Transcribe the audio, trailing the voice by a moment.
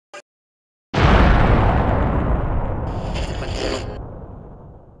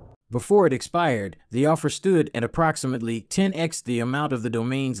Before it expired, the offer stood at approximately 10x the amount of the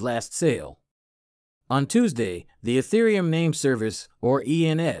domain's last sale. On Tuesday, the Ethereum name service, or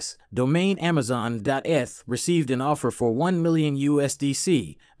ENS, domain Amazon.eth received an offer for 1 million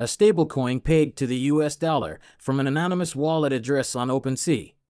USDC, a stablecoin pegged to the US dollar, from an anonymous wallet address on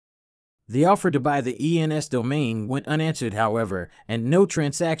Opensea. The offer to buy the ENS domain went unanswered, however, and no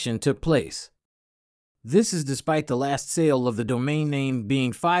transaction took place. This is despite the last sale of the domain name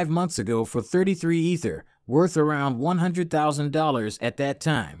being 5 months ago for 33 Ether, worth around $100,000 at that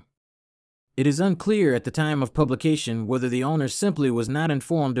time. It is unclear at the time of publication whether the owner simply was not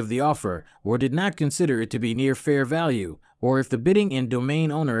informed of the offer or did not consider it to be near fair value, or if the bidding and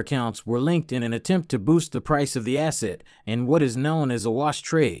domain owner accounts were linked in an attempt to boost the price of the asset in what is known as a wash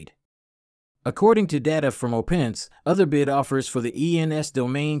trade. According to data from Opensea, other bid offers for the ENS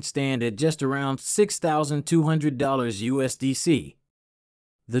domain stand at just around $6,200 USDC.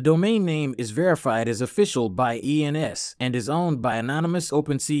 The domain name is verified as official by ENS and is owned by anonymous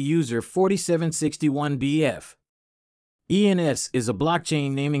Opensea user 4761BF. ENS is a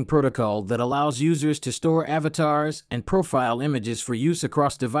blockchain naming protocol that allows users to store avatars and profile images for use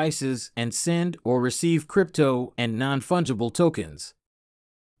across devices and send or receive crypto and non-fungible tokens.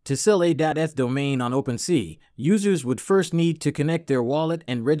 To sell a .eth domain on Opensea, users would first need to connect their wallet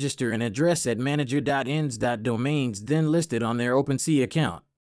and register an address at manager.ens.domains then listed on their Opensea account.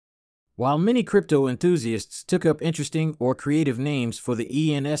 While many crypto enthusiasts took up interesting or creative names for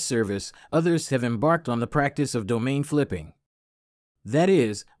the ENS service, others have embarked on the practice of domain flipping. That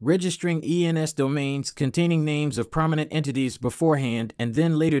is, registering ENS domains containing names of prominent entities beforehand and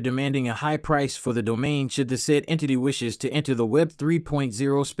then later demanding a high price for the domain should the said entity wishes to enter the Web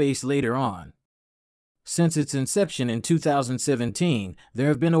 3.0 space later on. Since its inception in 2017, there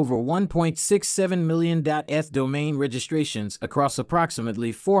have been over 1.67 million .eth domain registrations across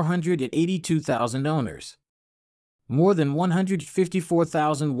approximately 482,000 owners. More than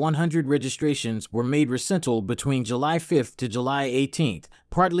 154,100 registrations were made recently between July 5 to July 18,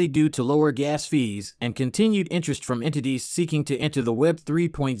 partly due to lower gas fees and continued interest from entities seeking to enter the Web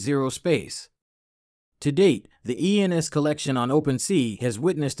 3.0 space. To date, the ENS collection on Opensea has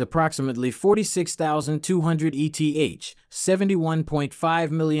witnessed approximately 46,200 ETH,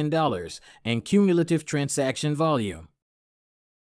 $71.5 million, and cumulative transaction volume.